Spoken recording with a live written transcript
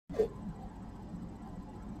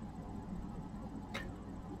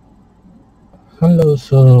Hello,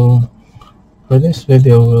 so for this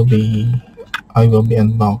video I will be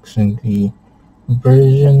unboxing the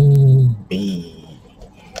version B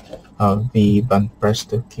of the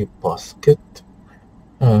Banpresto Posket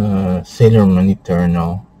Sailor Moon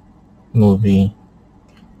Eternal movie,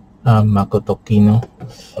 Makoto Kino.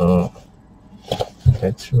 So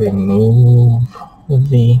let's remove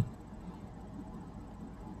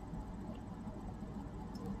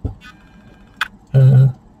uh,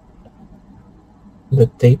 the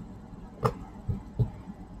tape.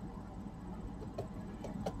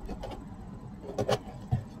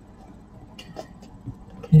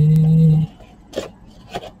 Okay.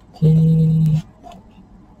 Okay.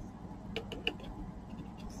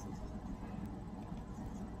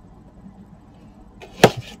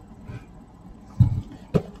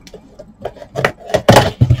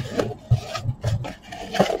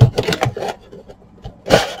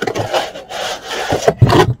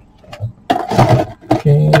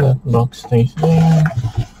 Okay, that box stays there.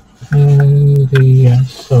 And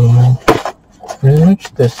so pretty much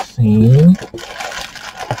the same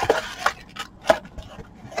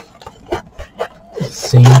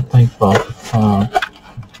type of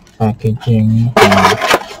packaging.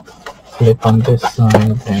 Flip on this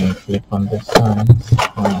side and flip on this side.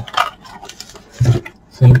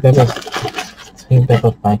 So, same type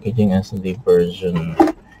of packaging as the version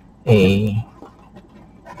A.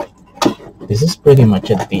 This is pretty much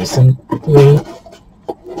a decent way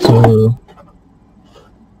to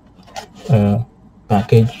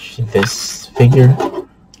package this figure.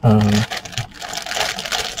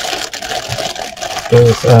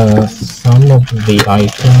 Because some of the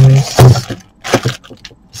items,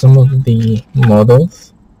 some of the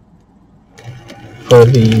models for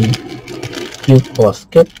the cute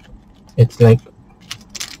Posket, it's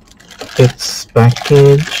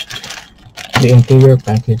packaged. The interior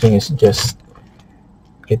packaging is just,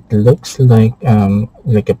 it looks like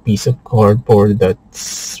a piece of cardboard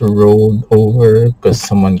that's rolled over because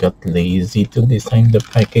someone got lazy to design the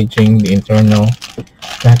packaging, the internal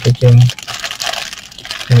packaging.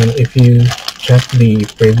 And if you check the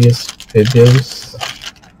previous videos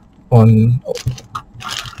on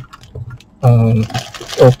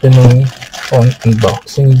opening, on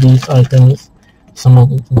unboxing these items, some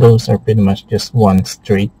of those are pretty much just one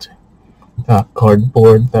straight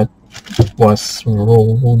cardboard that was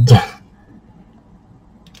rolled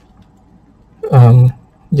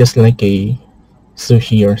just like a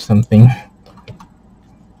sushi or something.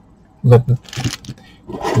 But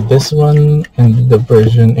this one and the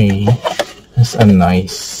version A has a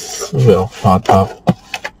nice, well thought out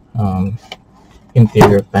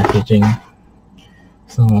interior packaging.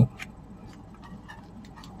 So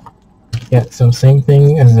yeah, so same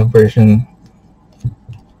thing as the version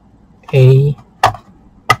A.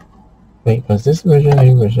 Wait, was this version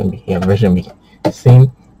A, version B? Yeah, version B.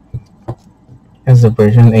 Same as the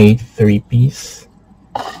version A 3-piece.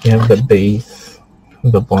 You have the base,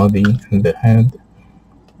 the body, and the head.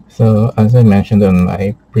 So as I mentioned on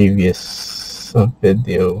my previous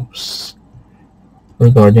videos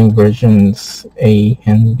regarding versions A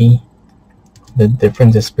and B, the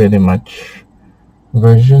difference is pretty much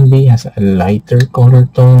version B has a lighter color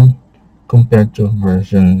tone compared to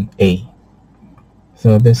version A.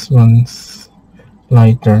 So this one's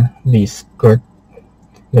lighter. The skirt,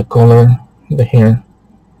 the color, the hair,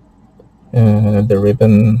 the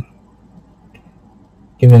ribbon,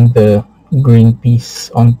 even the green piece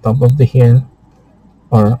on top of the hair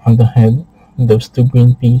or on the head, those two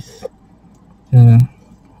green pieces.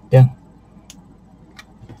 Yeah.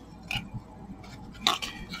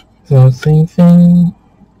 So same thing.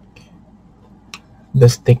 The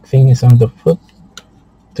stick thing is on the foot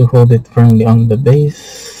to hold it firmly on the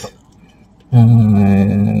base.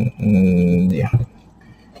 And yeah.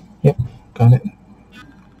 Yep, got it.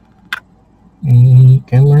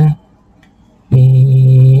 Camera.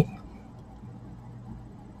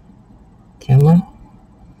 Camera.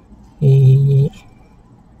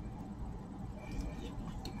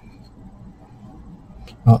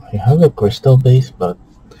 Oh, I have a crystal base, but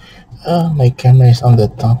my camera is on the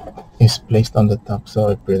top, is placed on the top, so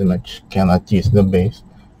I pretty much cannot use the base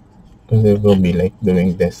because it will be like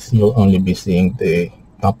doing this. You'll only be seeing the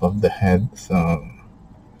top of the head. So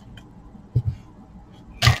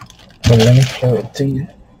let me show it to you.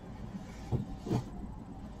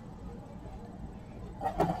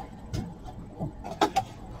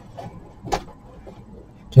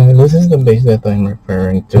 Okay, this is the base that I'm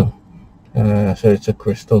referring to. So it's a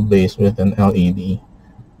crystal base with an LED.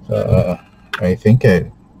 I think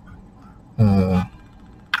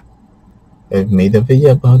I've made a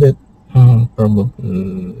video about it. Probably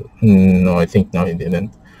no, I think no, I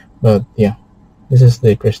didn't. But yeah, this is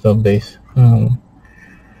the crystal base. So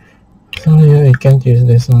yeah, I can't use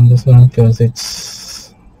this one because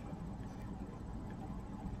it's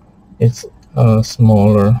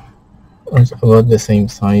smaller, or it's about the same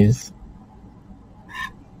size,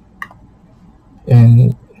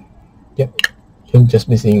 and yeah, you'll just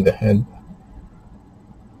be seeing the head.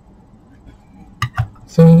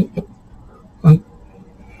 So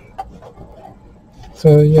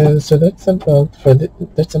yeah, so that's about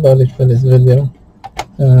it for this video.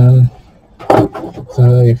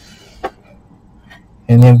 So if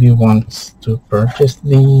any of you wants to purchase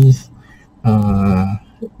these,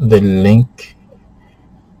 the link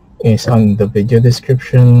is on the video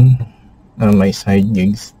description. My side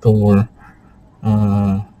gig store.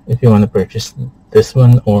 If you want to purchase this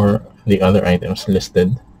one or the other items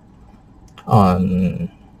listed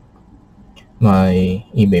on my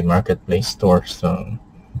eBay marketplace store. So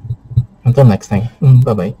until next time,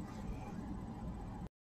 bye bye.